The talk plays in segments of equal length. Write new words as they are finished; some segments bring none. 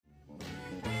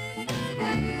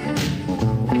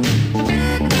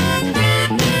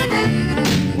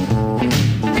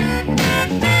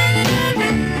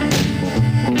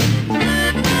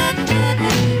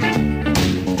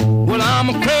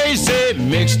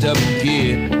mixed up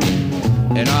kid,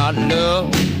 and I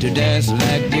love to dance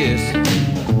like this.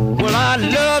 Well, I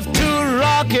love to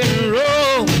rock and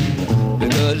roll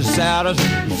because it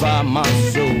satisfies my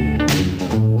soul.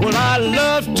 Well, I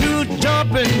love to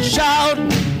jump and shout,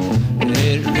 and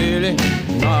it really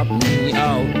knocked me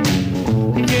out.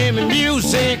 Give me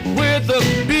music with a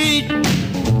beat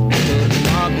to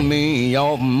knock me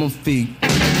off my feet.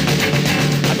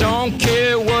 I don't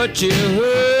care what you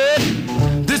heard,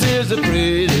 this is a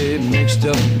crazy mixed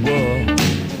up world.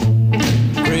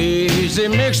 Crazy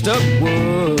mixed up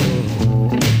world.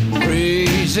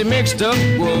 Crazy mixed up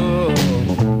world.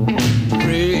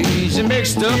 Crazy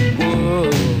mixed up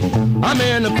world. I'm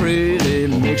in a crazy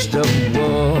mixed up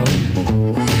world.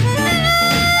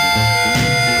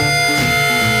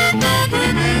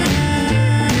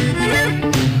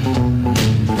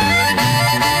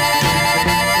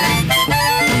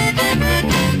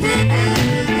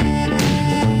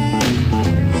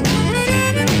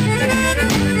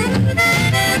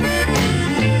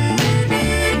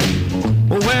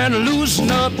 When I loosen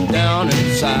up down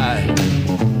inside,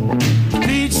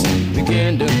 beats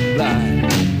begin to fly.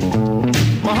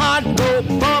 My heart go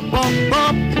bump, bump,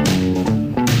 bump.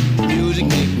 Music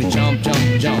make me jump,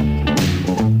 jump, jump.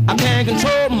 I can't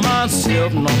control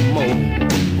myself no more.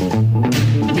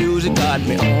 Music got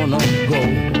me on a go.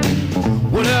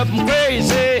 Well, if I'm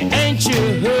crazy, ain't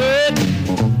you heard?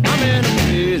 I'm in a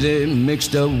crazy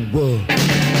mixed up world.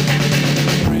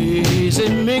 Crazy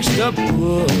mixed up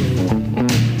world.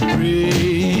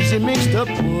 Crazy mixed up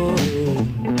world.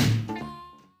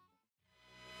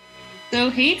 So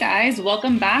hey guys,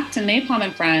 welcome back to Napalm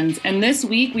and Friends. And this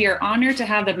week we are honored to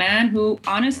have the man who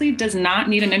honestly does not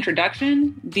need an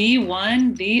introduction, the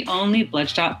one, the only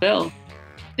Bloodshot Bill.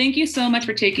 Thank you so much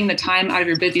for taking the time out of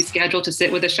your busy schedule to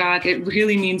sit with Ashok. It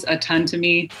really means a ton to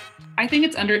me. I think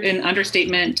it's an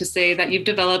understatement to say that you've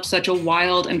developed such a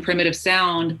wild and primitive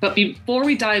sound. But before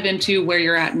we dive into where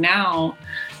you're at now,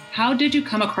 how did you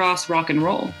come across rock and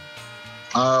roll?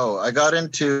 Oh, I got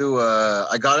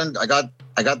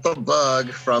the bug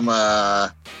from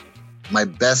my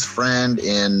best friend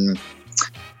in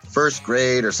first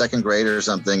grade or second grade or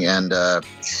something, and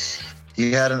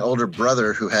he had an older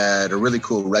brother who had a really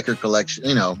cool record collection.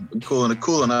 You know,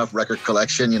 cool enough record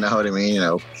collection. You know what I mean? You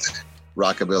know,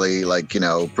 rockabilly, like, you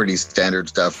know, pretty standard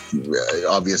stuff,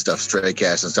 obvious stuff, Stray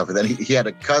Cats and stuff. And then he had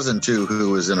a cousin too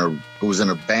who was in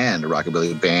a band, a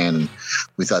rockabilly band, and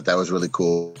we thought that was really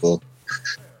cool.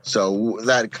 So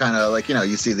that kind of, like, you know,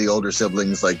 you see the older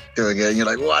siblings like doing it, and you're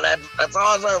like, "What? That's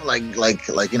awesome!" Like,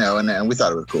 you know, and we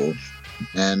thought it was cool.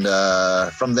 And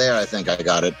from there, I think I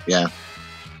got it. Yeah.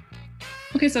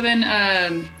 Okay, so then,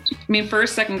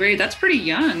 first, second grade, that's pretty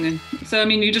young. So,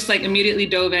 you just like immediately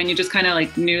dove in. You just kind of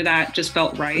like knew that just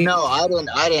felt right. No, I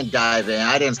didn't dive in.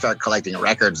 I didn't start collecting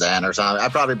records then or something. I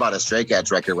probably bought a Stray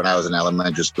Cats record when I was in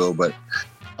elementary school, but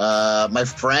my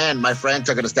friend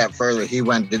took it a step further. He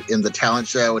went in the talent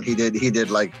show and he did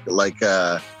like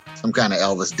some kind of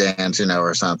Elvis dance, you know,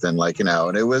 or something, like, you know,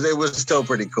 and it was still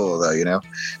pretty cool though, you know.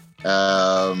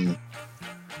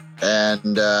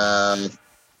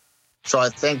 So I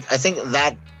think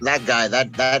that guy,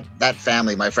 that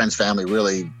family, my friend's family,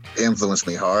 really influenced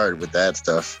me hard with that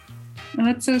stuff. Oh,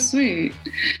 that's so sweet.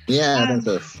 Yeah, I think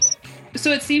so.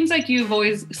 So it seems like you've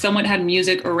always somewhat had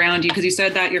music around you, because you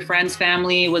said that your friend's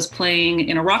family was playing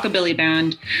in a rockabilly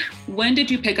band. When did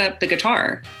you pick up the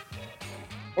guitar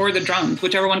or the drums,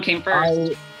 whichever one came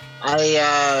first?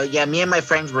 Me and my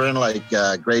friends were in like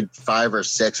grade 5 or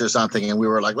 6 or something, and we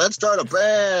were like, let's start a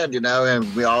band, you know,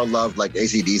 and we all loved like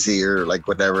AC/DC or like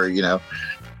whatever, you know,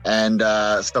 and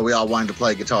so we all wanted to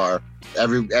play guitar.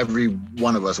 Every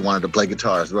one of us wanted to play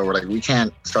guitar, so we're like, we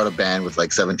can't start a band with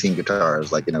like 17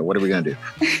 guitars, like, you know, what are we gonna do?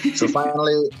 So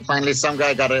finally some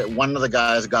guy one of the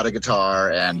guys got a guitar,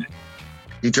 and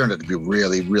he turned out to be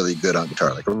really, really good on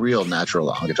guitar, like a real natural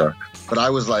on guitar. But I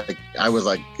was like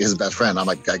his best friend. I'm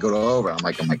like, I go over. I'm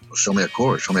like, show me a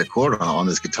chord on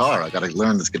this guitar. I got to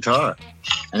learn this guitar.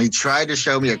 And he tried to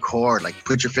show me a chord, like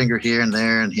put your finger here and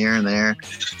there and here and there.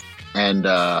 And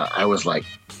I was like,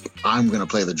 I'm gonna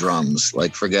play the drums.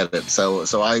 Like, forget it. So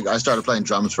I started playing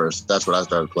drums first. That's what I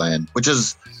started playing, which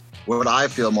is what I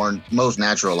feel most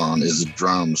natural on, is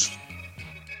drums.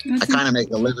 I kind of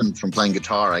make a living from playing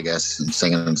guitar, I guess, and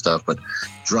singing and stuff, but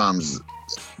drums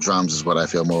is what I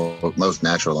feel most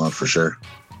natural on, for sure.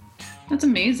 That's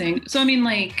amazing. So,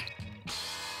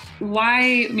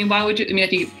 why would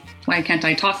you, why can't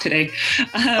I talk today?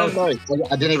 Oh, sorry.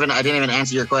 I didn't even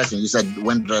answer your question. You said,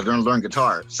 when did I learn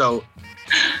guitar? So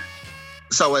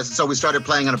we started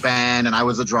playing in a band, and I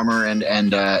was the drummer, and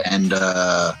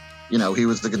you know, he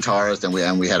was the guitarist,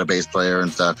 and we had a bass player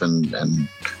and stuff, and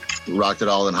rocked it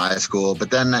all in high school.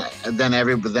 But then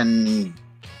the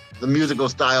musical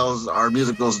styles, our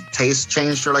musical taste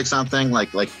changed or like something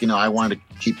like, you know, I wanted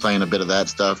to keep playing a bit of that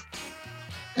stuff.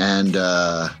 And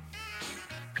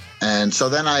so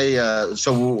then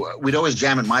so we'd always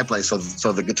jam at my place.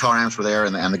 So the guitar amps were there,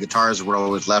 and the guitars were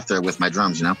always left there with my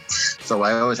drums, you know? So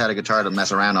I always had a guitar to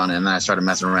mess around on, and then I started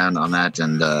messing around on that.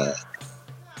 And,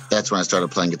 that's when I started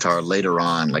playing guitar later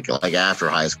on, like after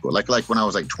high school, like when I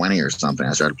was like 20 or something,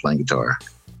 I started playing guitar.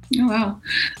 Oh, wow.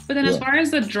 But then as far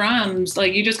as the drums,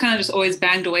 like you just kind of just always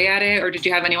banged away at it, or did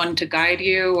you have anyone to guide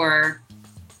you, or?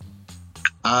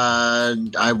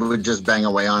 I would just bang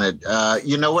away on it.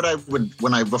 You know what I would,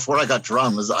 before I got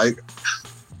drums,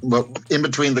 in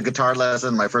between the guitar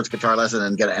lesson, my first guitar lesson,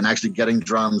 and actually getting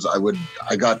drums, I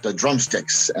got the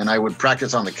drumsticks, and I would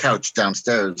practice on the couch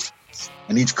downstairs.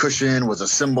 And each cushion was a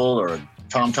cymbal or a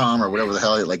tom-tom or whatever the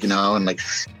hell, like, you know, and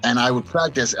I would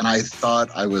practice, and I thought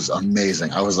I was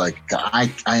amazing. I was like,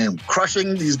 I am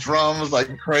crushing these drums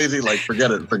like crazy. Like,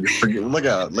 forget it. Look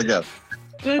out.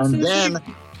 And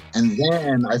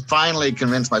then I finally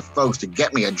convinced my folks to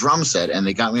get me a drum set, and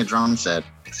they got me a drum set.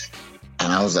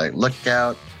 And I was like, look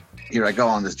out. Here I go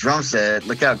on this drum set.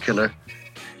 Look out, killer.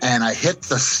 And I hit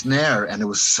the snare, and it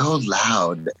was so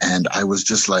loud. And I was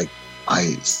just like,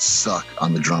 I suck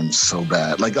on the drums so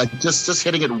bad. Like just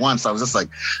hitting it once, I was just like,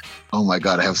 oh my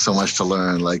God, I have so much to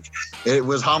learn. Like, it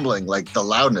was humbling, like the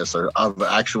loudness of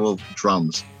actual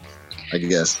drums, I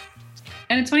guess.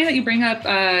 And it's funny that you bring up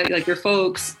like your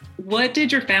folks. What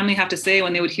did your family have to say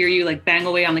when they would hear you like bang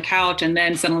away on the couch and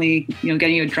then suddenly, you know,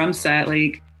 getting you a drum set?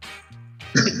 Like,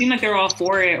 it seemed like they were all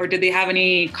for it, or did they have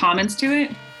any comments to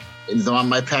it?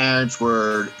 My parents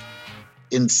were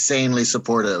insanely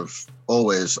supportive.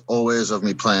 Always of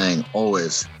me playing,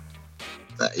 always.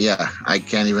 Yeah, I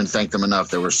can't even thank them enough.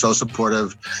 They were so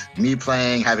supportive. Me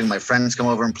playing, having my friends come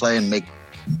over and play and make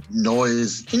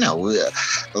noise. You know,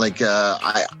 like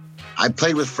I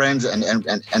played with friends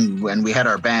and when we had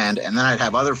our band, and then I'd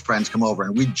have other friends come over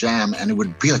and we'd jam, and it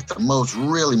would be like the most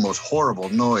horrible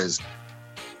noise.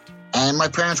 And my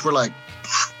parents were like,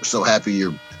 we're so happy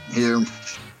you're here.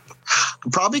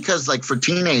 Probably because, like, for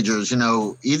teenagers, you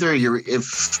know,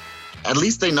 at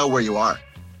least they know where you are.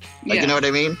 Like, you know what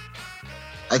I mean?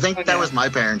 I think that was my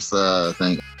parents'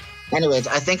 thing. Anyways,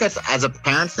 I think as a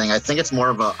parent thing, I think it's more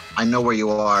of I know where you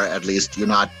are, at least. You're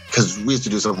not, because we used to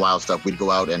do some wild stuff. We'd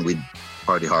go out and we'd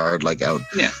party hard, like out.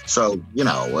 Yeah. So, you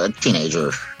know, a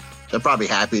teenager, they're probably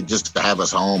happy just to have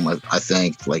us home, I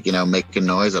think. Like, you know, making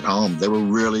noise at home. They were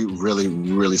really, really,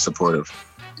 really supportive.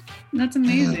 That's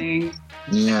amazing.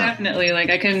 Yeah. Definitely. Like,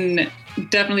 I can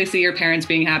definitely see your parents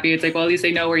being happy. It's like, well, at least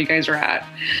they know where you guys are at.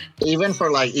 Even for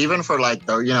like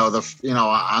the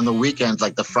on the weekends,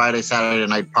 like the Friday, Saturday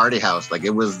night party house, like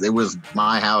it was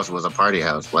my house was a party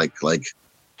house. Like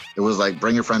it was like,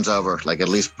 bring your friends over. Like, at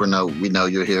least we know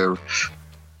you're here.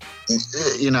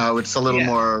 You know, it's a little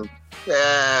more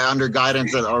under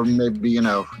guidance, or maybe, you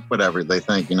know, whatever they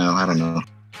think, you know, I don't know.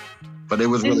 But it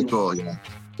was really cool. Yeah.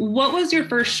 What was your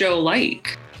first show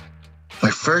like? My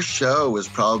first show was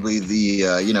probably the,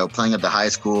 playing at the high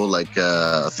school, like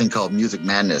a thing called Music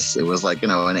Madness. It was like, you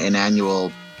know, an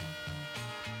annual,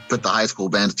 put the high school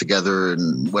bands together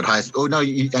and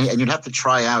and you'd have to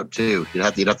try out too. You'd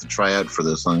have to try out for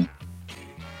this thing.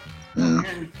 Yeah.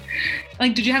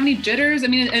 Like, did you have any jitters? I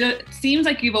mean, it seems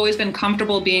like you've always been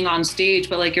comfortable being on stage,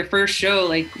 but like your first show,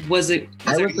 like, was it?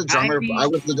 I was the drummer. I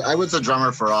was the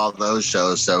drummer for all those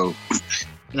shows, so.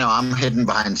 You know, I'm hidden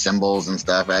behind cymbals and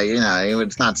stuff.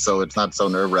 It's not so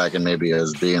nerve-wracking maybe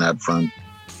as being up front.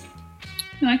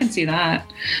 No, I can see that.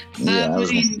 Yeah,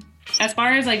 as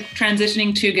far as like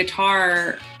transitioning to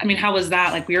guitar, I mean, how was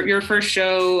that? Like your first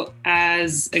show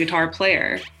as a guitar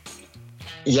player?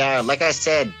 Yeah, like I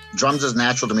said, drums is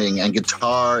natural to me, and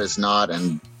guitar is not,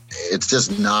 and it's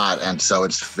just not, and so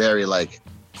it's very like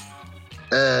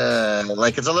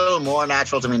it's a little more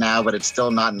natural to me now, but it's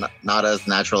still not as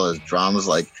natural as drums.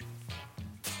 Like,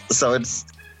 so it's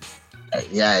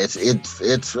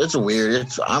weird.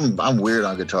 I'm weird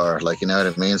on guitar. Like, you know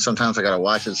what I mean? Sometimes I gotta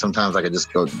watch it. Sometimes I could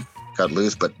just go cut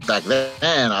loose. But back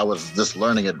then I was just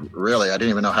learning it. Really, I didn't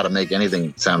even know how to make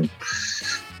anything sound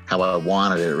how I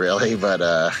wanted it. Really,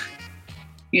 but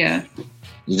you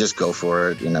just go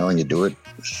for it, you know, and you do it.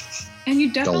 And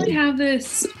you definitely have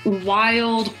this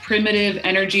wild, primitive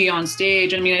energy on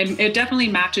stage. I mean, it definitely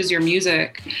matches your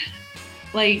music.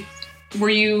 Like,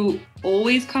 were you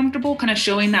always comfortable kind of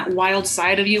showing that wild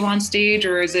side of you on stage,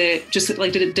 or is it just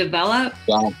like, did it develop?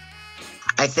 Yeah.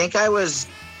 I think I was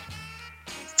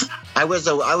I've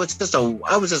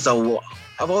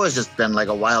always just been like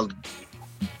a wild,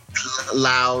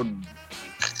 loud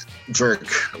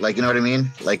jerk. Like, you know what I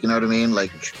mean? Like,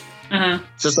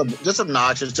 just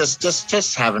obnoxious,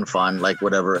 just having fun, like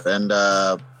whatever. And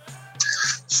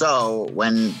so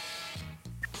when,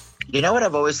 you know what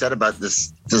I've always said about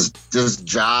this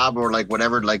job or like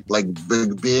whatever, like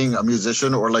being a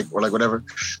musician or like whatever,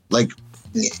 like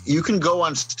you can go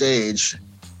on stage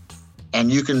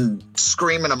and you can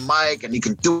scream in a mic and you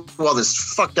can do all this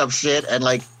fucked up shit and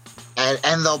like,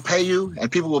 and they'll pay you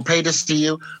and people will pay to see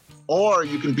you, or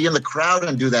you can be in the crowd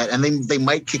and do that and they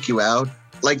might kick you out.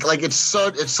 Like it's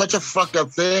such a fucked up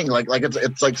thing. Like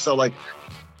it's like,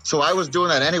 so I was doing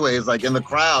that anyways, like in the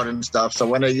crowd and stuff. So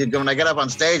when I get up on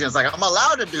stage and it's like, I'm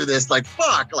allowed to do this, like,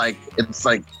 fuck, like, it's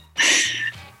like,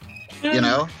 you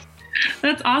know?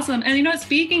 That's awesome. And, you know,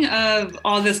 speaking of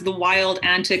all this, the wild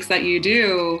antics that you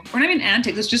do, or not even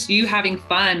antics, it's just you having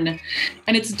fun.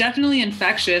 And it's definitely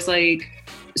infectious. Like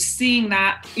seeing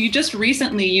that you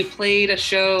played a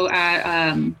show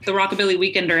at the Rockabilly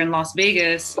Weekender in Las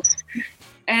Vegas.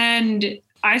 And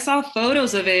I saw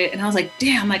photos of it and I was like,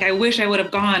 damn, like I wish I would have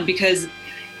gone, because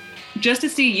just to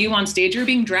see you on stage, you're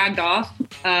being dragged off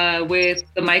with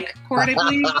the mic cord, I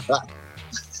believe.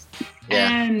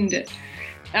 Yeah. And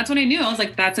that's when I knew. I was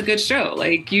like, that's a good show.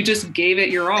 Like you just gave it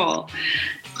your all.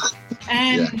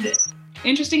 And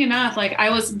interesting enough, like I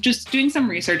was just doing some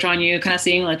research on you, kind of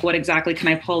seeing like what exactly can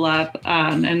I pull up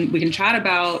and we can chat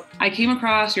about. I came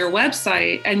across your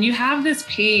website and you have this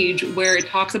page where it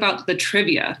talks about the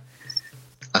trivia.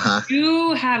 Uh-huh.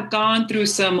 You have gone through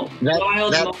some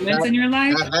wild moments in your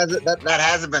life. That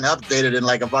hasn't been updated in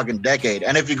like a fucking decade.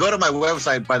 And if you go to my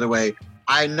website, by the way,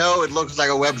 I know it looks like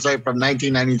a website from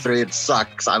 1993. It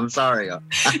sucks. I'm sorry. No,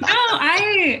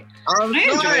 I enjoyed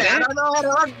it. I don't know how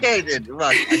to update it.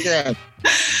 Look, I can't.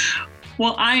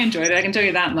 Well, I enjoyed it. I can tell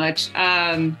you that much.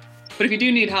 But if you do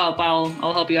need help, I'll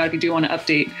help you out if you do want to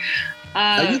update.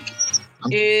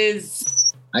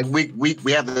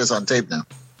 We have this on tape now.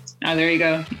 Oh, there you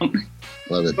go.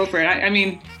 Love it. Go for it. I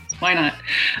mean, why not?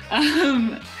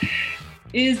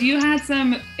 You had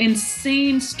some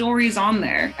insane stories on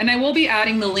there. And I will be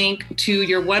adding the link to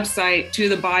your website to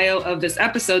the bio of this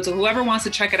episode. So whoever wants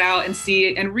to check it out and see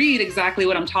it and read exactly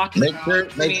what I'm talking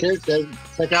about. Make sure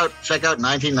check out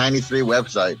 1993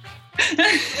 website.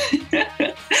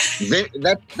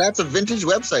 That's a vintage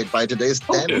website by today's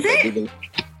standards.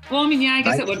 Well, I mean, yeah, I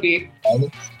guess it would be.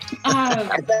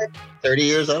 30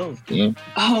 years old. Yeah.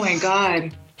 Oh my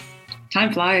God.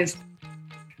 Time flies.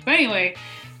 But anyway,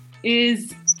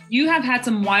 you have had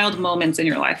some wild moments in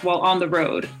your life while on the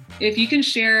road. If you can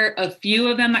share a few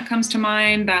of them that comes to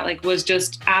mind that like was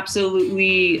just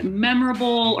absolutely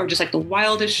memorable or just like the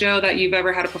wildest show that you've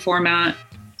ever had to perform at.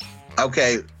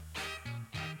 Okay.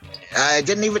 It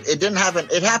didn't happen.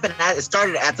 It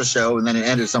started at the show and then it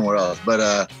ended somewhere else.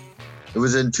 But it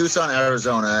was in Tucson,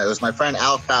 Arizona. It was my friend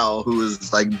Al Fowl, who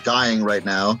is like dying right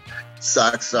now.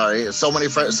 Sucks. Sorry. So many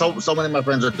friends. So many of my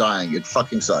friends are dying. It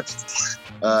fucking sucks.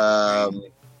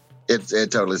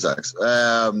 It totally sucks.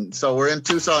 So we're in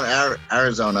Tucson,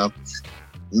 Arizona.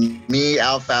 Me,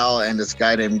 Al Fowl, and this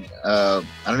guy named I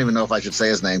don't even know if I should say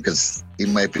his name because he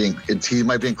might be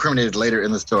incriminated later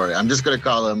in the story. I'm just gonna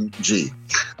call him G.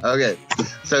 Okay.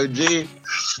 So me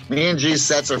and G's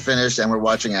sets are finished, and we're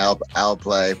watching Al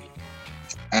play.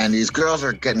 And these girls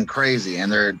are getting crazy, and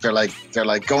they're like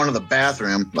going to the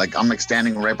bathroom. Like I'm like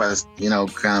standing right by this, kind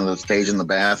of the stage in the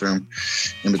bathroom,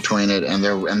 in between it. And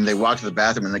they walk to the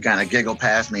bathroom and they kind of giggle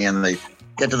past me, and they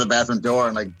get to the bathroom door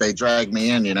and like they drag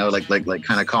me in, like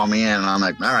kind of call me in. And I'm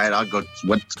like, all right, I'll go.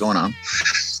 What's going on?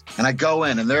 And I go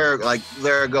in, and they're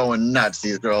going nuts.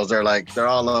 These girls, they're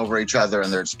all over each other,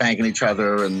 and they're spanking each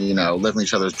other, and lifting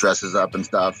each other's dresses up and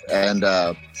stuff. And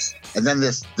then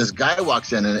this guy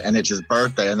walks in, and it's his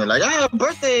birthday, and they're like,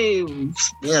 birthday,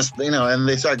 yes, and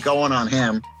they start going on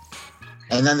him.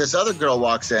 And then this other girl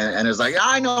walks in and is like,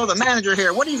 I know the manager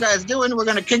here. What are you guys doing? We're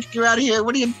gonna kick you out of here.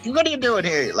 What are you doing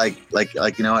here? Like.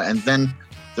 And then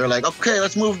they're like, okay,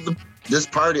 let's move this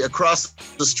party across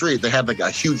the street. They have like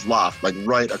a huge loft, like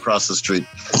right across the street.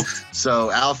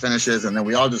 So Al finishes, and then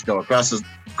we all just go across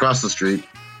the street,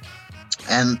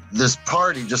 and this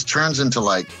party just turns into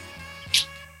like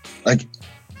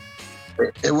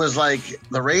it was like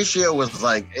the ratio was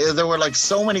like there were like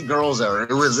so many girls there.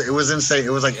 It was insane.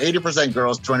 It was like 80%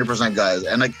 girls, 20% guys,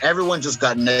 and like everyone just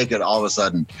got naked all of a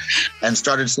sudden and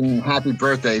started singing happy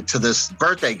birthday to this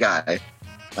birthday guy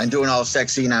and doing all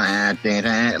sexy like,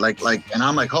 and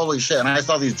I'm like, holy shit. And I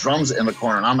saw these drums in the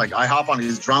corner, and I'm like, I hop on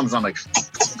these drums, and I'm like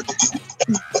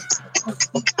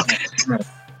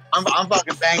I'm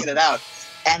fucking banging it out.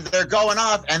 and they're going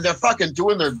off, and they're fucking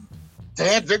doing their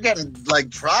dance. They're getting like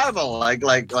tribal, like,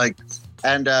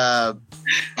 and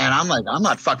I'm like, I'm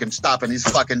not fucking stopping these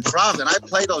fucking drums. And I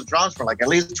play those drums for like at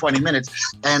least 20 minutes.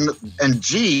 And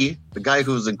G, the guy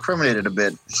who's incriminated a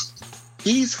bit,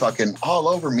 he's fucking all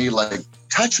over me, like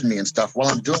touching me and stuff while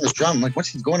I'm doing this drum. I'm like, what's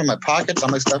he going in my pockets, all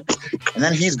my stuff? And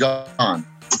then he's gone.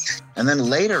 And then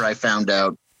later I found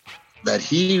out that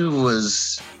he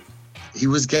was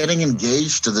getting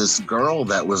engaged to this girl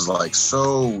that was like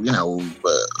so,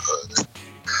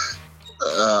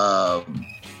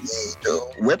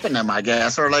 whipping him, I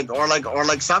guess, or like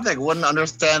something. Wouldn't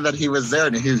understand that he was there.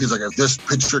 And he's like, if this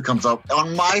picture comes up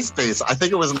on MySpace, I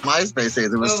think it was MySpace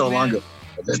days. It was so long ago.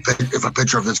 If a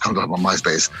picture of this comes up on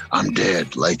MySpace, I'm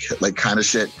dead. Like kind of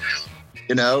shit,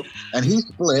 And he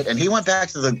split, and he went back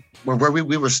to where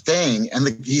we were staying, and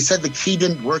he said the key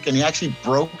didn't work, and he actually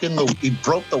broke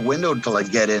the window to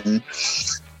like get in.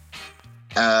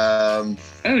 Oh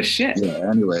shit.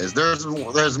 Yeah. Anyways,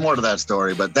 there's more to that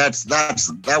story, but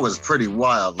that was pretty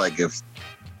wild. Like,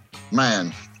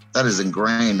 that is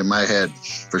ingrained in my head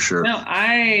for sure. No,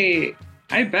 I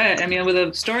bet. I mean, with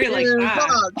a story like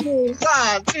that.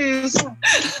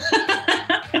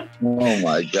 Oh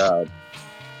my God.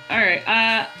 All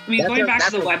right. Going back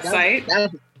to the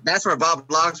website. That's where Bob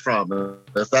Log's from,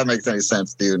 if that makes any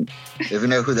sense, dude. If you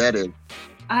know who that is.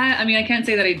 I can't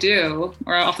say that I do,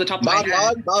 or off the top of my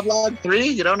head. Bob Log 3?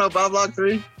 You don't know Bob Log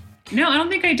 3? No, I don't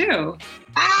think I do. You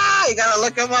gotta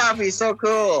look him up. He's so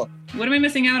cool. What am I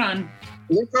missing out on?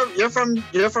 You're from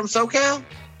SoCal?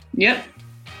 Yep.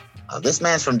 This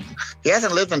man's he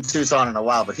hasn't lived in Tucson in a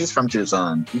while, but he's from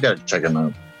Tucson. You gotta check him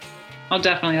out. Oh,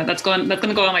 definitely. That's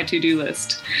gonna go on my to-do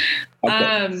list.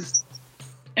 Okay.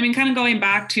 Kind of going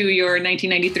back to your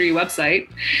 1993 website,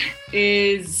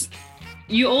 is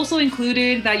you also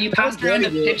included that you passed around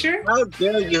a picture? How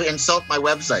dare you insult my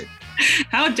website?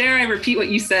 How dare I repeat what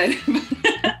you said?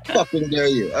 Fucking dare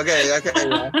you. Okay.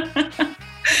 Yeah.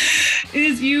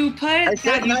 Is you put I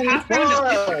said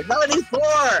 94.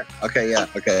 94. Okay, yeah.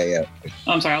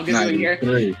 Oh, I'm sorry, I'll get you in here.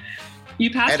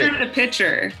 You passed around a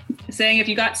picture saying if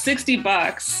you got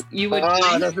 $60, you would.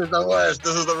 Oh, this is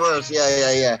the worst.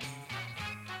 Yeah.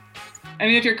 I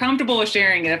mean, if you're comfortable with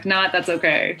sharing it, if not, that's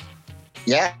okay.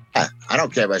 Yeah, I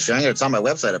don't care about sharing it. It's on my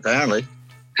website, apparently.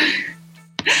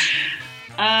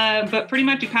 But pretty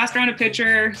much you passed around a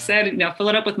pitcher, said, fill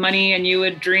it up with money, and you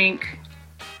would drink,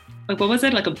 like, what was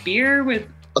it? Like a beer with...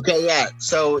 Okay, yeah.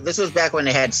 So this was back when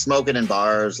they had smoking in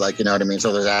bars, like, you know what I mean?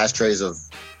 So there's ashtrays of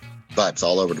butts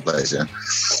all over the place, yeah.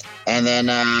 And then,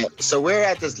 so we're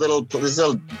at this little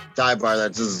dive bar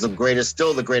that's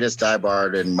still the greatest dive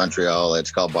bar in Montreal.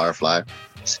 It's called Barfly.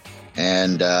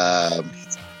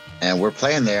 And we're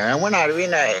playing there, and we're not.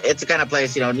 It's the kind of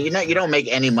place, you don't make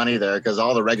any money there because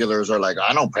all the regulars are like,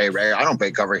 I don't pay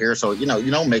cover here, so you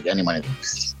don't make any money.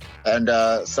 And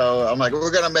so I'm like, we're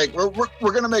gonna make a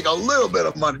little bit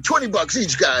of money, $20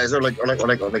 each, guys, or like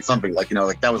something like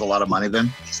that was a lot of money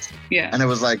then. Yeah. And it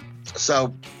was like,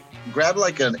 so grab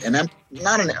like an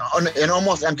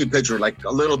almost empty pitcher, like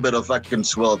a little bit of fucking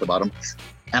swill at the bottom,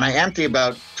 and I empty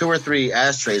about 2 or 3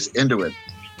 ashtrays into it,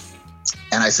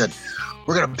 and I said,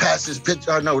 we're going to pass this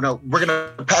we're going to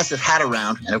pass this hat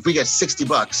around. And if we get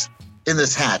 $60 in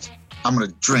this hat, I'm going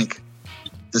to drink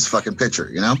this fucking pitcher,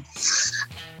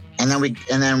 And then we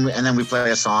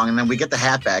play a song, and then we get the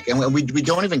hat back, and we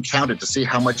don't even count it to see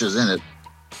how much is in it.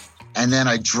 And then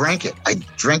I drank it. I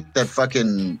drank that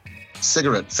fucking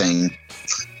cigarette thing,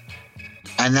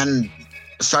 and then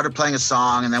started playing a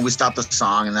song, and then we stopped the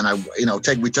song, and then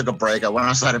we took a break. I went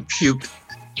outside and puked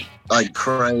like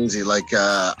crazy.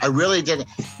 I really didn't.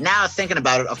 Now thinking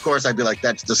about it, of course, I'd be like,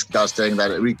 that's disgusting.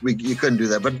 That you couldn't do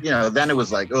that. But then it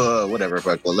was like, oh, whatever.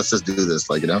 But well, let's just do this,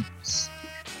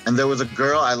 And there was a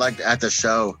girl I liked at the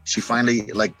show. She finally,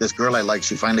 this girl I liked,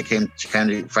 she finally came to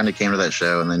that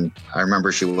show. And then I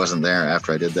remember she wasn't there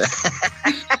after I did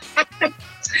that.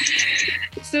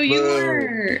 So you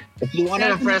were. If you want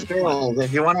to impress girls,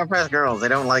 they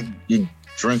don't like you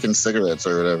drinking cigarettes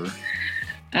or whatever.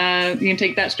 You can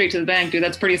take that straight to the bank, dude.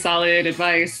 That's pretty solid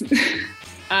advice. Drink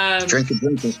your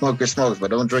drinks and smoke your smokes, but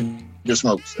don't drink your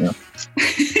smokes. Well,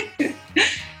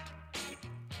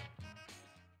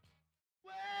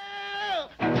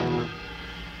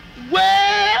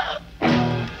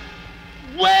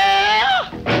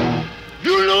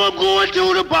 you know I'm going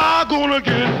to the bar, gonna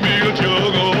get me a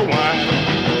jug of wine.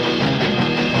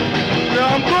 Now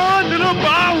I'm going to the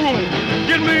bar room,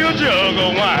 get me a jug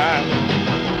of wine.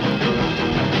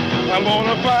 I'm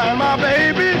gonna find my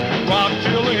baby, rock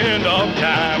till the end of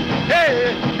time.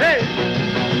 Hey,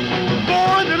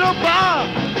 going to the bar,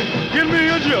 get me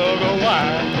a jug of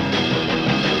wine.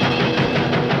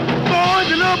 Going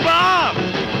to the bar,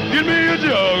 get me a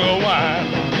jug of wine.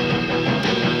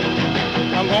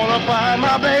 I'm gonna find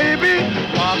my baby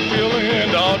till the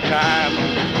end of time.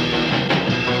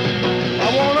 I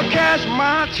wanna cash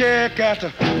my check at the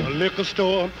liquor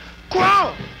store.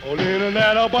 Crawl all in and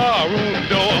out of bar room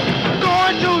door.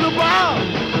 Going to the bar,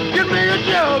 get me a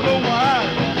jug of wine.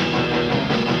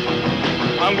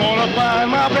 I'm gonna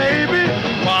find my baby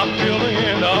till the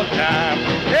end of time.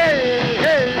 Hey,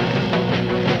 hey,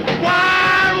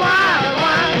 wine, wine,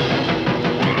 wine,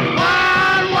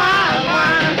 wine, wine,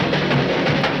 wine,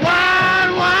 wine,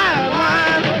 wine,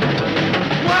 wine,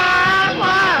 wine,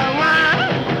 wine,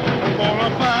 wine. I'm gonna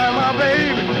find my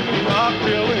baby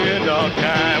till the end of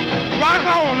time. Rock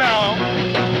on now.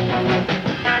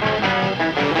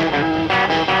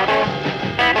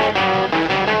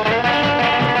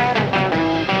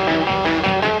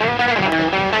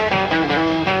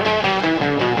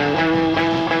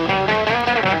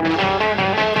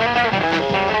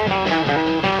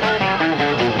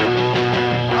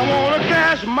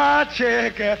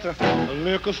 Check at the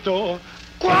liquor store.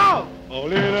 Crawl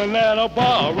all in and out of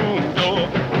bar room door.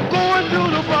 Going to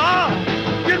the bar,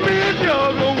 get me a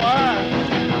jug of wine.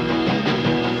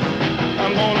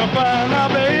 I'm gonna find my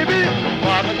baby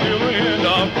till the end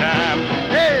of time.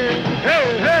 Hey,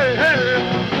 hey, hey, hey.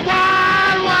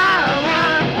 Wine, wine,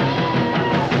 wine.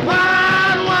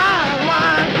 Wine, wine,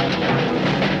 wine.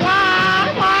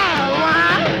 Wine, wine,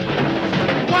 wine.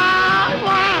 Wine,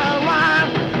 wine, wine.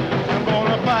 I'm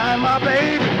gonna find my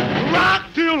baby, rock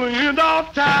till the end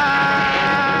of time.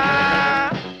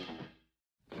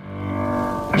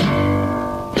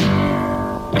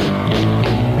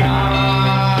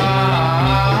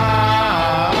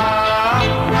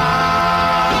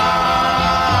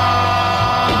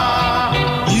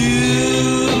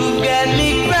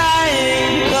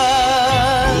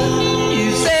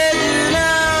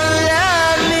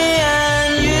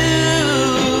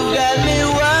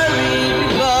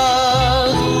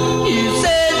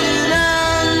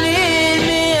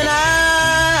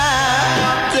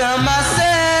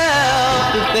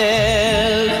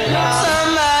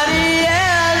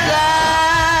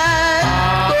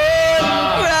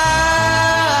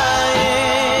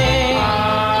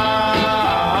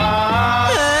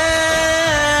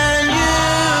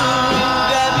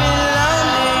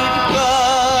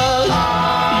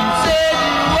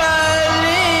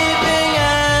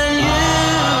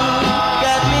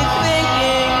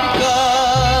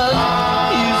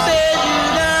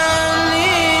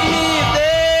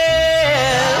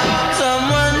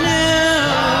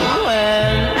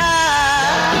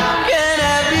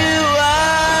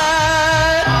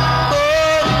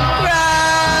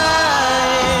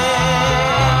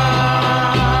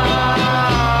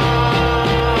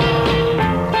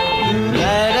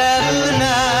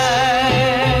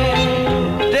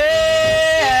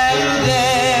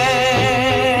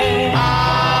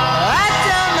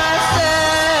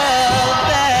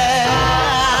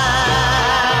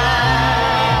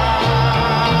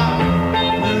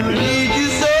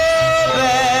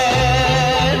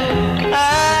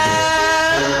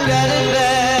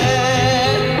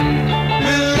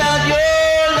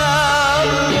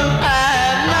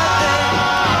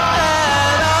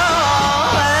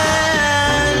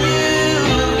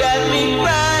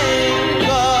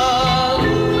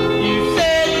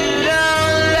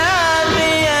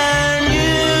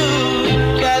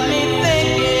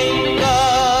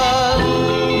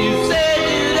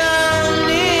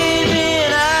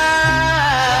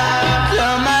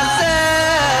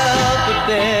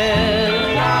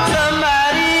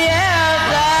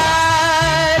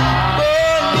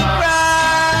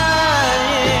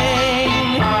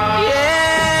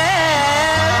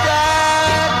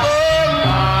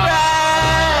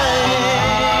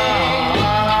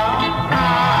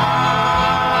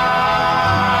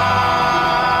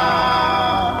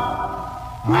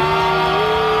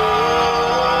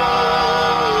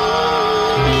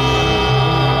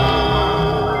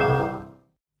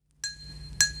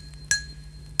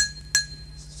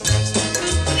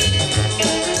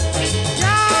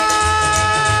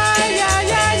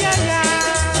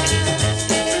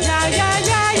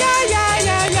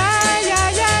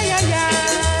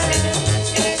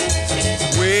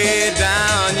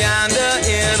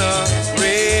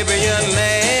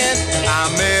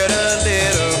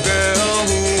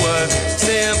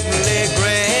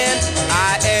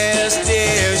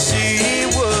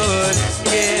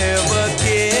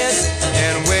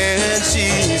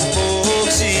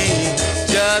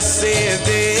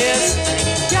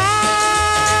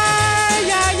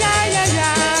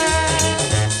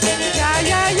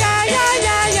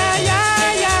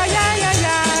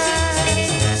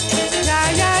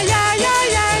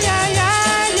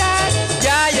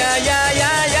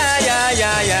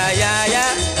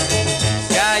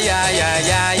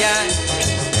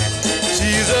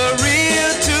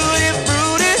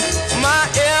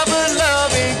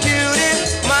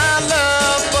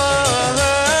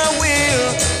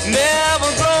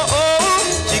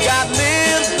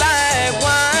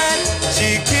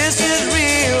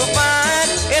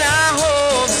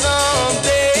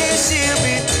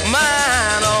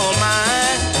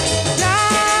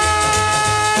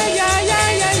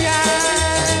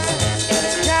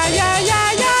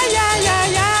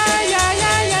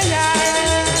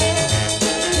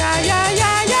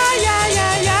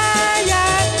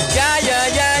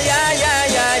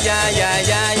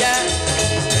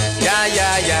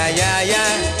 yeah, yeah,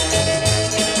 yeah.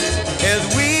 As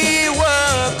we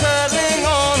were cuddling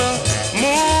on a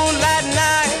moonlight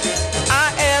night,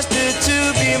 I asked her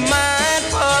to be mine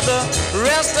for the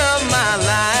rest of my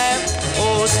life.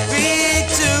 Oh, speak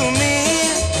to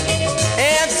me,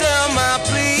 answer my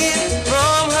plea.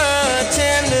 From her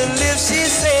tender lips she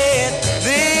said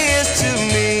this to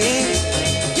me.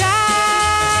 Yeah,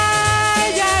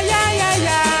 yeah, yeah, yeah,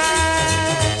 yeah.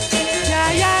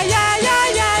 Yeah, yeah, yeah, yeah,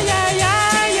 yeah, yeah,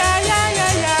 yeah, yeah, yeah,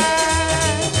 yeah, yeah.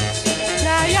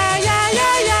 Yeah, yeah, yeah,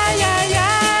 yeah, yeah, yeah,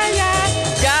 yeah, yeah.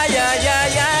 Yeah, yeah, yeah,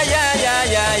 yeah, yeah, yeah,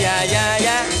 yeah, yeah, yeah,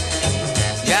 yeah.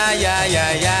 Yeah, yeah,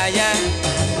 yeah, yeah, yeah.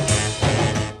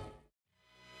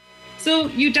 So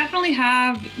you definitely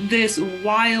have this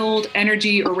wild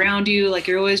energy around you, like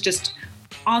you're always just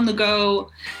on the go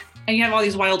and you have all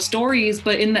these wild stories,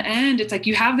 but in the end, it's like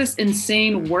you have this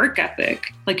insane work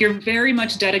ethic. Like you're very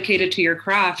much dedicated to your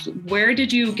craft. Where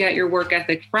did you get your work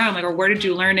ethic from? Like, or where did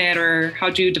you learn it, or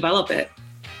how'd you develop it?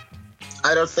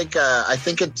 I don't think, I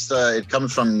think it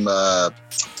comes from,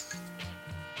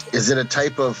 is it a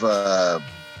type of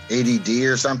ADD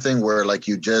or something where like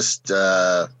you just,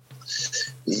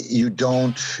 you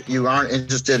aren't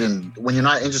interested in, when you're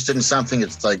not interested in something,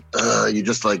 it's like, you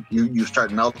just like, you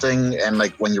start melting. And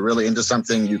like, when you're really into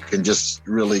something, you can just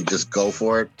really just go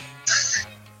for it.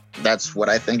 That's what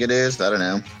I think it is. I don't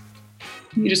know.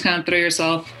 You just kind of throw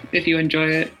yourself if you enjoy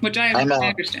it, which I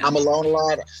understand. I'm alone a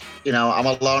lot. You know, I'm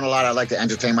alone a lot. I like to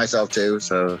entertain myself too.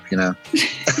 So, you know,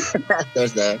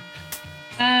 there's that.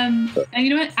 And you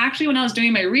know what? Actually, when I was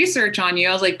doing my research on you,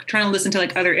 I was like trying to listen to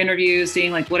like other interviews,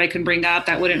 seeing like what I can bring up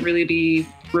that wouldn't really be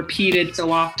repeated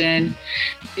so often.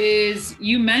 Is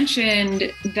you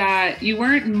mentioned that you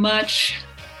didn't like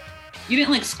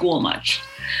school much.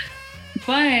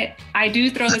 But I do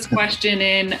throw this question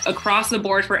in across the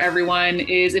board for everyone,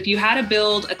 is if you had to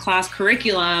build a class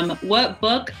curriculum, what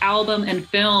book, album, and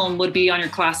film would be on your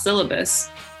class syllabus?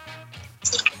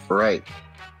 Right.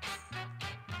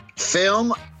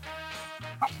 Film.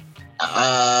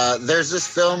 There's this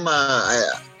film, I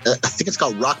think it's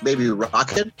called Rock Baby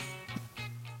Rocket.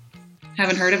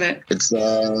 Haven't heard of it. It's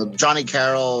Johnny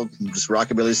Carroll, just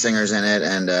rockabilly singers in it,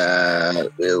 and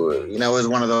it was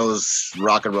one of those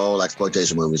rock and roll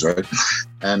exploitation movies, right?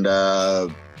 And the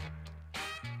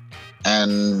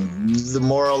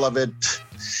moral of it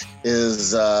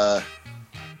is, the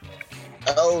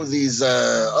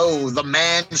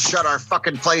man shut our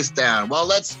fucking place down. Well,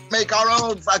 let's make our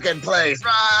own fucking place.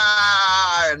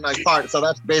 And like part. So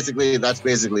that's basically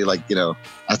like, you know,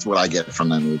 that's what I get from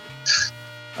that movie.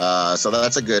 So I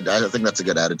think that's a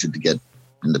good attitude to get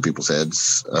into people's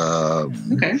heads.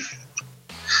 Okay.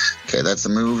 Okay, that's a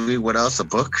movie. What else? A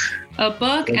book? A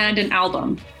book and an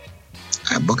album.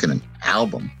 A book and an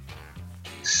album.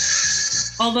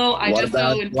 Although what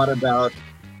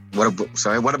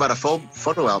about a full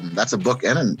photo album? That's a book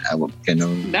and an album. Okay,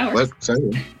 no. That works.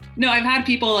 No, I've had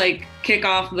people like kick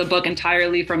off the book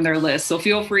entirely from their list. So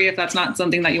feel free if that's not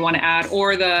something that you want to add,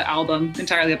 or the album,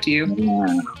 entirely up to you.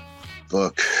 Yeah.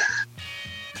 Book.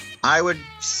 I would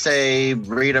say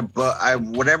read a book.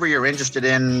 Whatever you're interested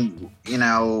in, you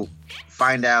know,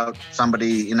 find out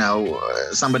somebody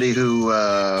who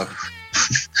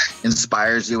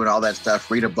inspires you and all that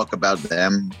stuff. Read a book about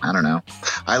them. I don't know.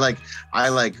 I like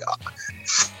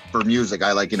for music,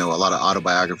 I like, you know, a lot of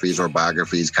autobiographies or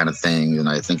biographies kind of thing. And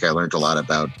I think I learned a lot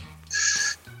about,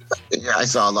 I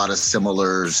saw a lot of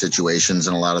similar situations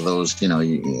in a lot of those, you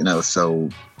know, so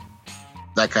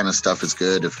that kind of stuff is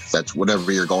good if that's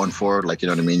whatever you're going for. Like, you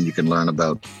know what I mean? You can learn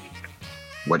about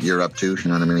what you're up to, you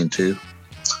know what I mean, too?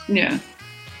 Yeah.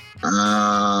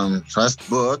 So that's the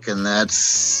book, and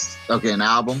that's, okay, an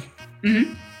album.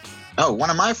 Mm-hmm. Oh, one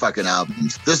of my fucking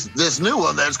albums. This new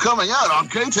one that's coming out on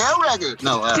KTEL Records.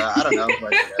 No, I don't know.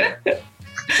 But,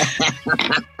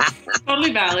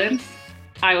 Totally valid,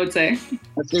 I would say.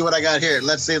 Let's see what I got here.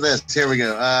 Let's see this. Here we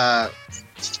go.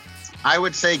 I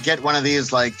would say get one of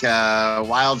these like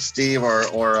Wild Steve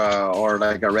or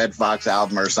like a Red Fox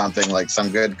album or something, like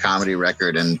some good comedy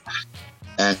record, and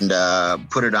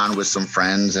put it on with some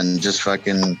friends and just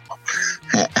fucking,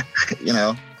 you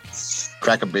know,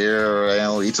 crack a beer or, you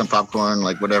know, eat some popcorn,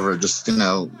 like whatever, just, you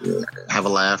know, have a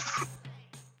laugh.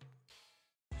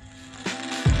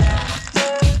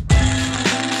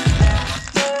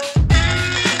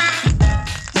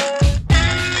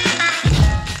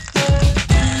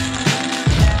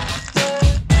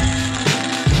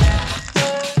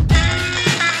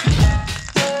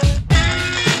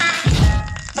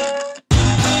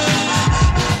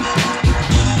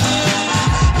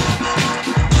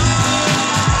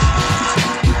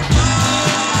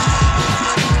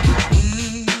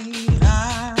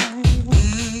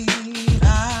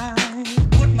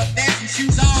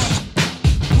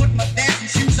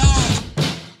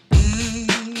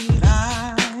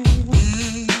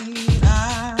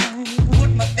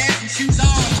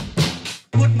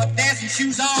 dancing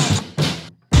shoes on.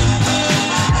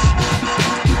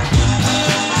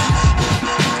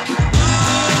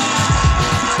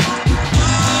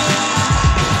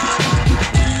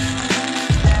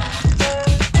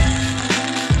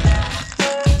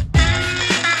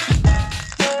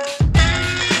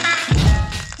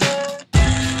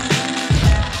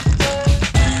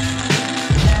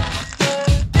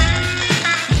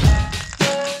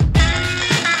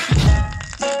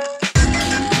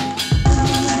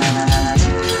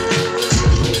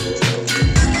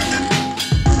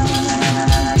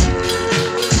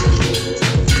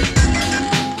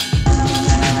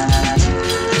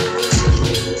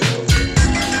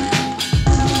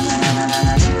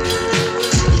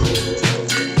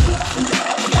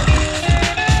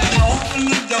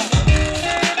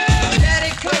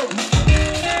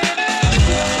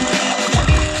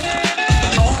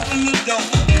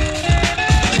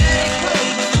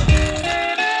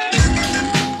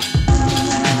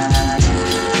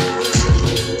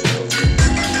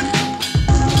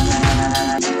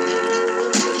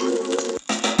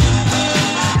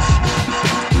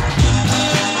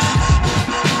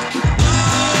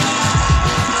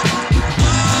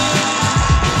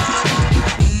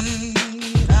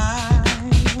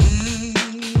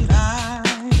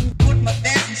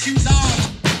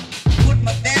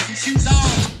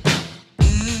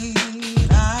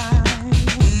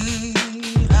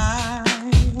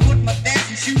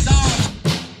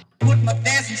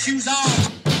 Shoes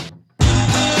on.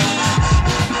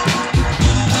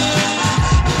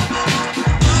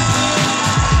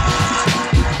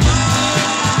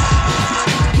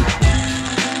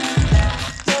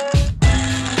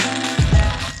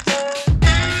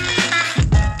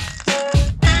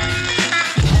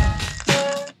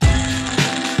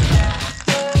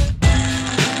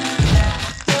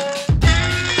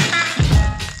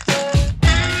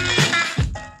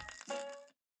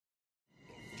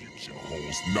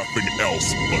 Nothing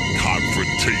else but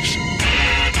confrontation.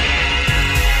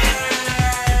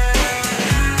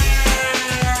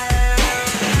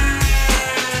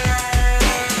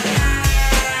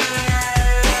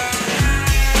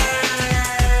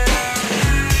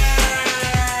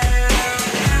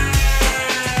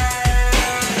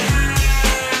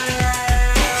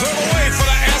 Clear the way for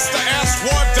the S to S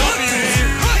Ward W's.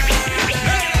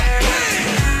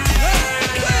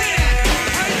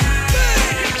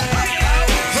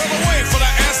 Clear the way for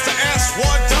the S to S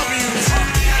Ward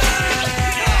W's.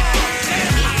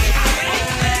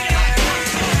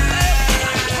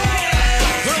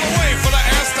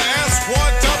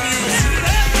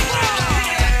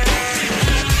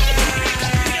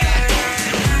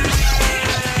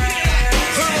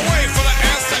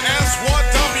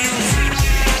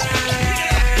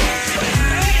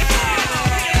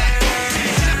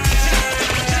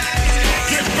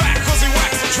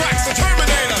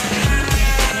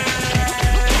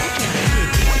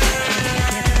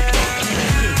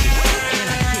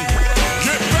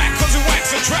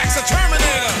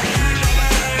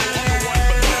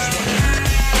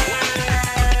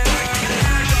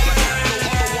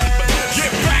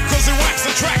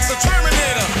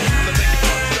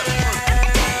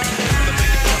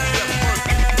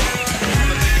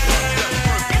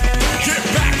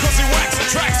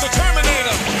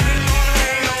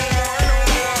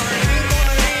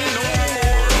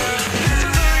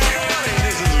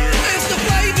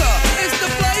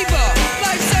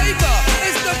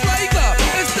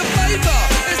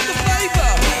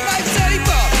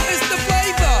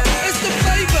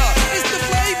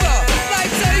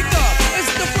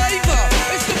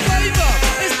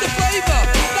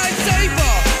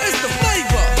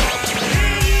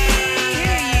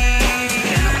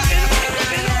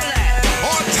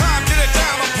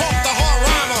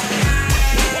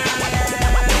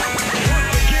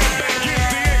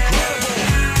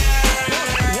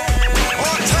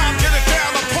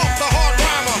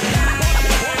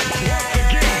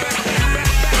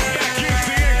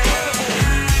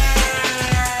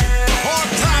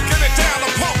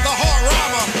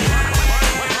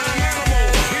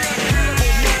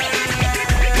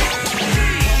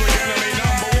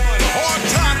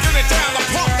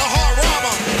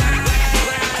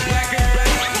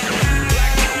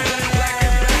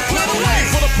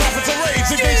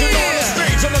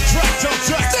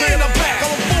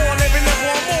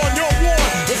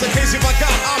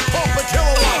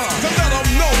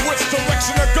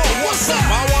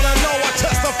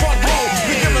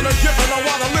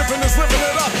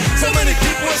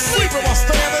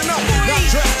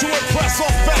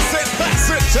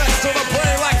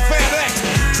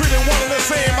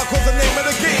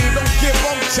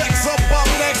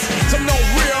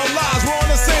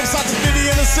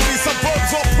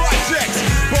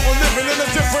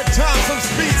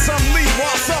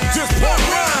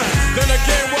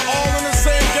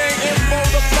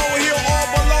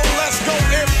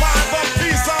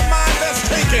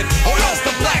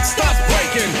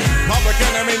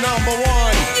 enemy number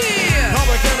one. Yeah.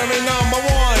 Public enemy number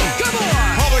one. Come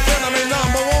on. Public enemy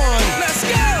number one. Let's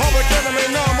go. Public enemy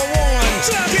number one.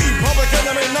 Jump. Deep public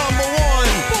enemy number one.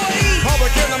 Boy.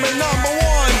 Public enemy number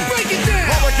one. Break it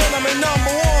down. Public enemy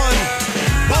number one.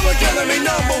 Public enemy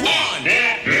number one.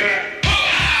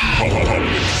 Public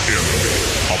enemy.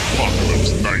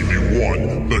 Apocalypse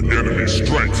 91. The enemy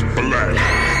strikes black.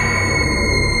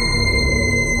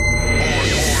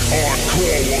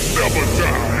 Hardcore will never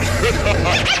die.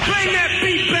 Bring that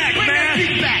beat back, man.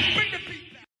 Listen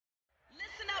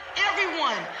up,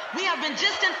 everyone. We have been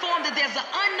just informed that there's an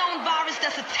unknown virus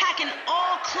that's attacking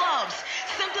all clubs.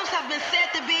 Symptoms have been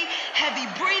said to be heavy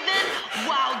breathing,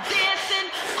 wild dancing,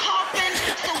 coughing.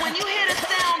 So when you hear the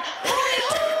sound,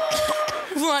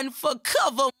 hooty-hoo, run for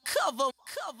cover.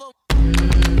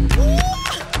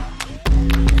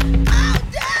 Oh,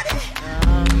 daddy.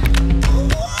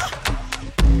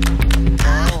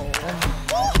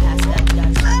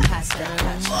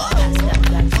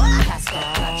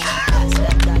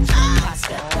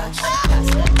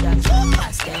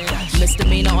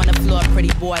 Misdemeanor on the floor, pretty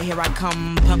boy, here I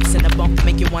come. Pumps in the bump,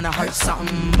 make you wanna hurt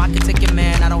something. I can take your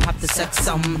man, I don't have to sex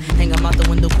some. Hang him out the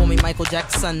window, call me Michael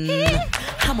Jackson.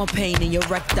 I'm a pain in your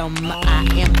rectum. I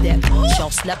am that bitch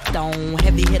y'all slept on.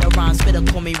 Heavy hitter rhyme, spitter,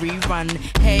 call me rerun.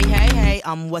 Hey,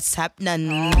 I'm what's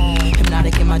happening.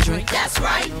 Hypnotic in my drink, that's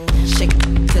right. Shake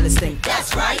till it stink,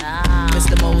 that's right.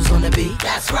 Mr. Mo's on the beat,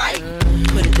 that's right.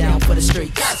 Put it down for the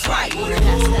street, that's right.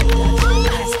 Pass that Dutch,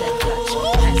 pass that Dutch,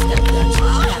 pass that Dutch,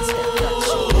 pass that Dutch,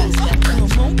 pass that Dutch.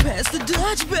 Come on, pass the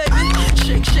Dutch,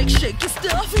 baby. Shake your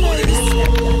stuff, ladies.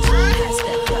 Pass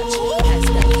that Dutch, pass that Dutch, pass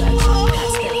that Dutch,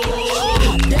 pass that Dutch.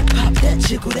 Pop that,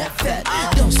 jiggle that fat.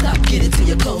 Don't stop, get it till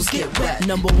your clothes get wet.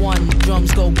 Number one,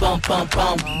 drums go bump, bump,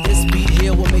 bump. This beat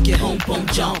here will make it home, boom,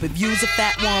 jump. If you's a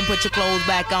fat one, put your clothes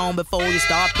back on before you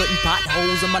start putting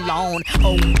potholes in my lawn.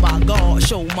 Oh my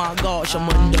gosh, I'm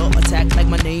under attack like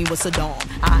my name was Saddam.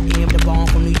 I am the bomb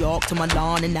from New York to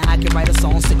Milan, and I can write a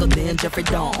song sicker than Jeffrey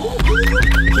Dawn.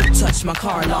 Touch my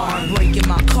car alarm, breaking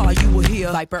my car, you will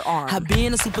hear Viper arm. I've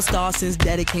been a superstar since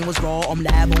Daddy King was raw. I'm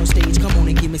live on stage, come on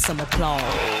and give me some applause.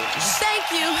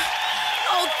 Thank you.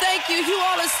 Oh, thank you. You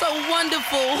all are so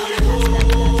wonderful.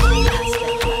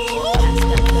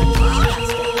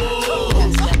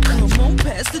 Come on,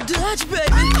 pass the Dutch,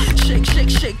 baby.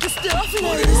 Shake your stuff,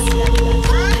 ladies.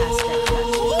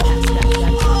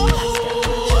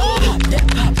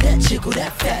 Pop that, jiggle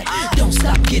that fat. Don't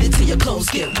stop, get it till your clothes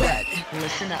get wet.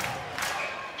 Listen up.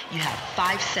 You have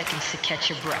 5 seconds to catch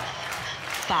your breath.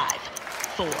 5,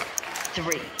 4,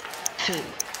 3, 2,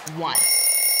 1.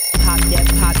 Pop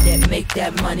that, make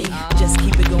that money. Just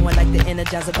keep it going like the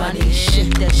Energizer Bunny.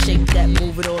 Shake that,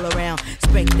 move it all around.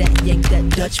 Spank that, yank that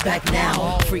Dutch back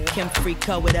now. Freak him, freak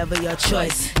her, whatever your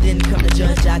choice. Didn't come to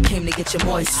judge, I came to get you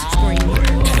moist. Scream,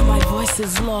 my voice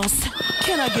is lost.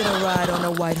 Can I get a ride on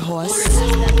a white horse?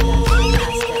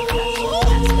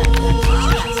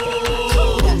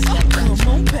 Come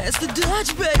on, pass the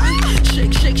Dutch, baby.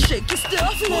 Shake your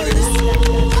stuff, ladies.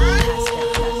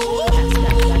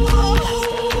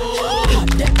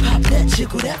 Pop that,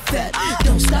 jiggle that fat.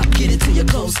 Don't stop, get it till your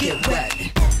clothes get wet.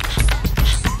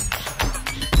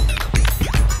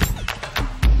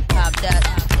 Pop that.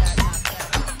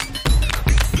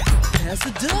 Pass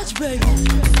the Dutch, baby.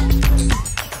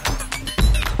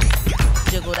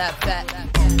 Jiggle that fat.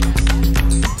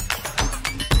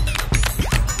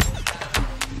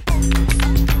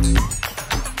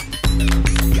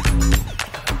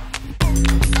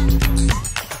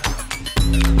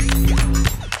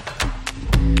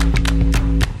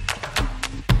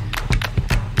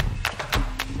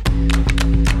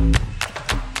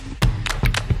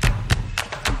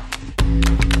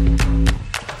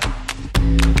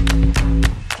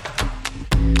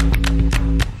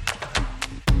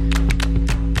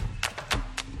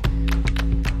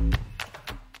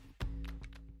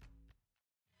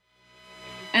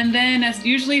 And then, as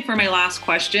usually for my last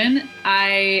question,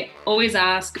 I always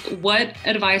ask, what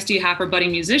advice do you have for budding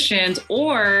musicians?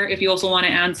 Or if you also want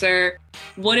to answer,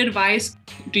 what advice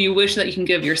do you wish that you can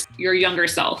give your younger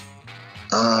self?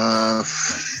 The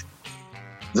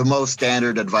most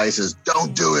standard advice is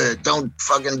don't do it. Don't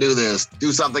fucking do this.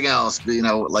 Do something else. You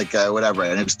know, like whatever.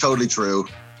 And it's totally true.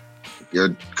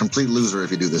 You're a complete loser if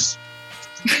you do this.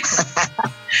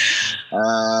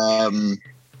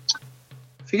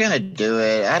 If you're gonna do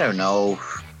it, I don't know.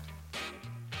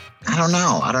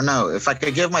 If I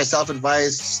could give myself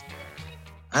advice,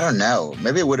 I don't know.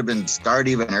 Maybe it would have been start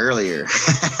even earlier.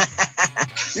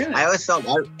 Really? I always felt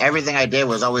everything I did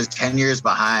was always 10 years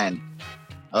behind.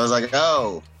 I was like,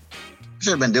 oh,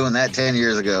 should have been doing that 10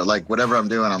 years ago. Like whatever I'm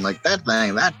doing, I'm like that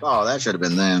should have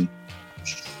been then.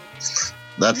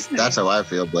 That's how I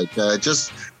feel. Like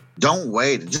just don't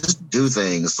wait. Just do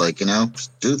things. Like,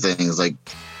 just do things. Like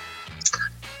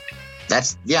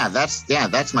that's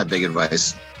my big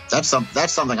advice. That's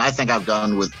something I think I've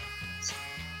done with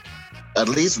at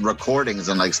least recordings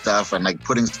and like stuff and like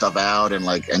putting stuff out and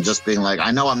just being like,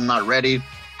 I know I'm not ready.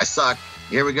 I suck.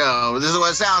 Here we go. This is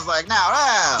what it sounds like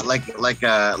now.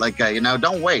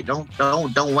 Don't wait.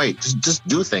 Don't wait. Just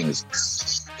do things.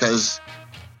 Because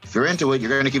if you're into it, you're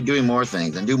going to keep doing more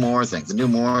things and do more things and do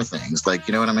more things. Like,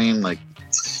 you know what I mean? Like,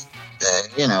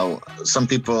 some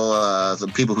people,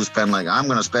 the people who spend like, I'm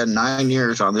going to spend 9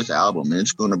 years on this album and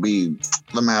it's going to be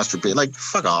the masterpiece. Like,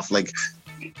 fuck off. Like,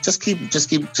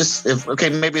 okay,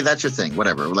 maybe that's your thing,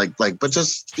 whatever. But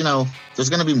just, there's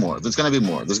going to be more. There's going to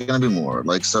be more.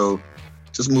 Like, so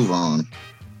just move on.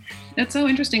 That's so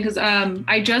interesting because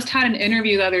I just had an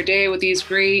interview the other day with these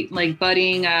great, like,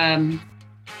 budding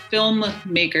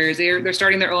filmmakers. They're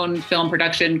starting their own film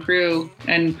production crew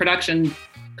and production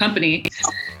company.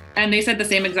 And they said the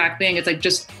same exact thing. It's like,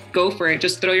 just go for it.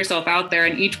 Just throw yourself out there.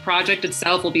 And each project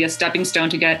itself will be a stepping stone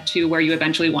to get to where you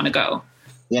eventually want to go.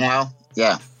 Yeah.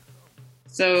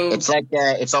 So it's like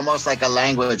it's almost like a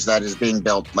language that is being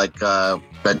built. Like, but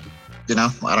I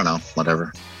don't know,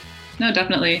 whatever. No,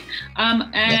 definitely.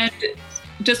 And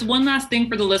just one last thing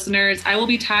for the listeners, I will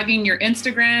be tagging your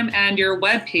Instagram and your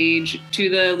webpage to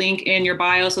the link in your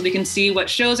bio so they can see what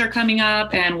shows are coming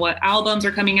up and what albums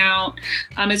are coming out.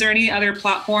 Is there any other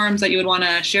platforms that you would want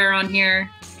to share on here?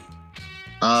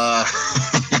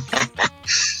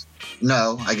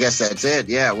 No, I guess that's it.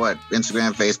 Yeah, what?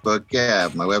 Instagram, Facebook, yeah,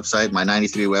 my website, my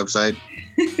 93 website.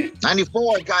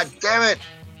 94, god damn it.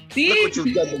 See? Look what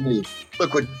you've done to me.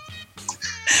 Look what...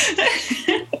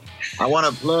 I want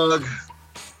to plug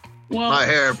my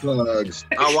hair plugs.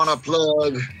 I want to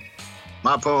plug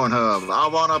my Pornhub. I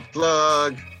want to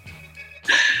plug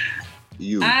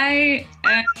you. I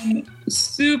am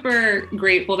super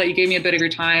grateful that you gave me a bit of your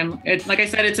time. It's like I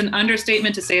said, it's an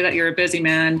understatement to say that you're a busy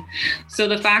man. So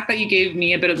the fact that you gave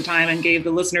me a bit of the time and gave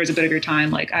the listeners a bit of your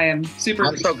time, like, I am super.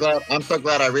 I'm so glad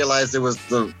I realized it was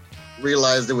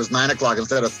 9 o'clock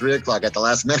instead of 3 o'clock at the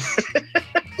last minute.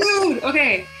 Dude,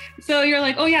 okay. So you're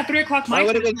like, oh yeah, 3 o'clock. I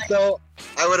would have been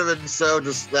so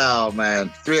just, oh man,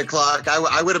 3 o'clock.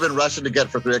 I would have been rushing to get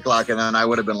for 3 o'clock, and then I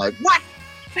would have been like, what?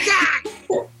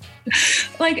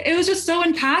 Like, it was just so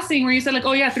in passing where you said like,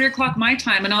 oh yeah, 3 o'clock my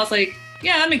time. And I was like,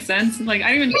 yeah, that makes sense. Like,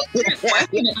 I didn't even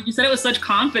question it. Like, you said it with such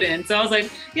confidence. So I was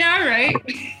like, yeah, all right.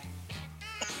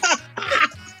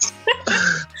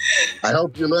 I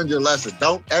hope you learned your lesson.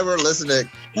 Don't ever listen to it.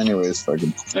 Anyways,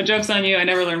 fucking. No joke's on you. I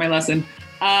never learned my lesson.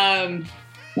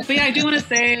 But yeah, I do want to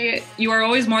say you are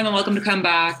always more than welcome to come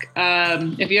back.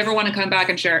 If you ever want to come back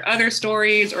and share other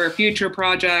stories or future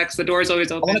projects, the door is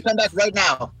always open. I want to come back right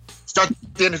now. Start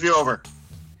the interview over.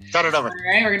 Start it over. All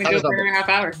right, we're going to go for a half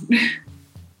hour.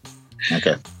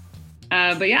 Okay.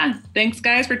 But yeah, thanks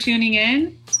guys for tuning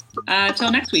in.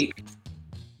 Till next week.